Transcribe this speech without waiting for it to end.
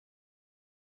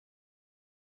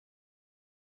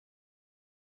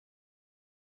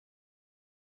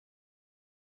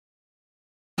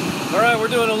Alright, we're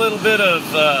doing a little bit of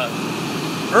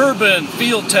urban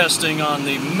field testing on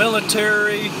the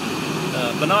military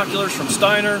binoculars from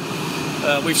Steiner.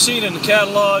 We've seen in the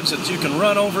catalogs that you can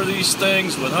run over these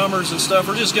things with Hummers and stuff.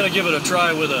 We're just going to give it a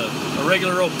try with a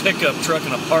regular old pickup truck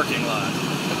in a parking lot.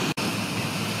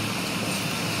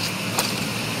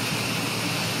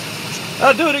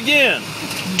 I'll do it again.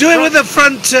 Do it with the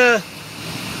front.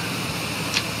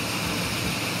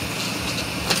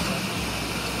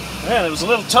 Man, it was a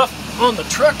little tough on the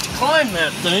truck to climb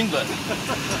that thing, but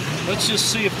let's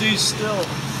just see if these still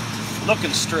looking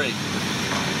straight.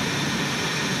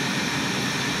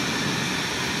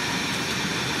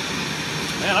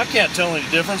 Man, I can't tell any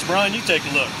difference. Brian, you take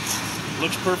a look.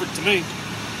 Looks perfect to me.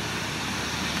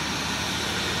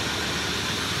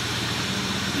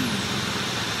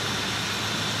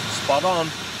 Spot on.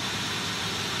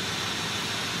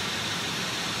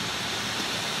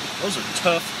 Those are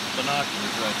tough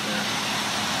binoculars right there.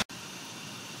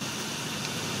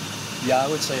 Yeah, I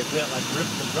would say a bit like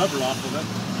ripped the rubber off of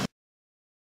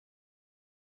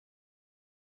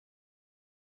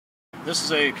it. This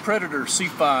is a Predator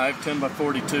C5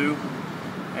 10x42,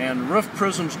 and roof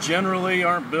prisms generally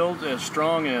aren't built as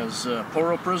strong as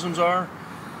Poro prisms are,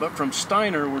 but from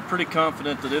Steiner we're pretty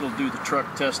confident that it'll do the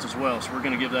truck test as well, so we're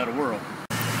going to give that a whirl.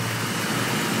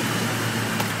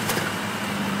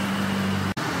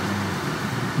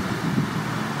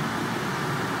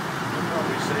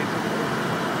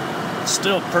 It's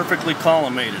still perfectly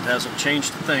collimated, hasn't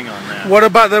changed a thing on that. What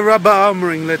about the rubber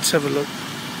armoring? Let's have a look.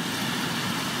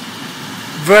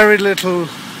 Very little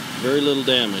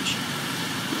damage.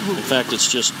 In fact,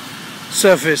 it's just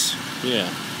surface.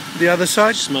 Yeah. The other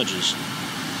side? Smudges.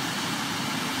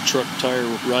 Truck tire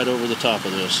right over the top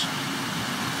of this.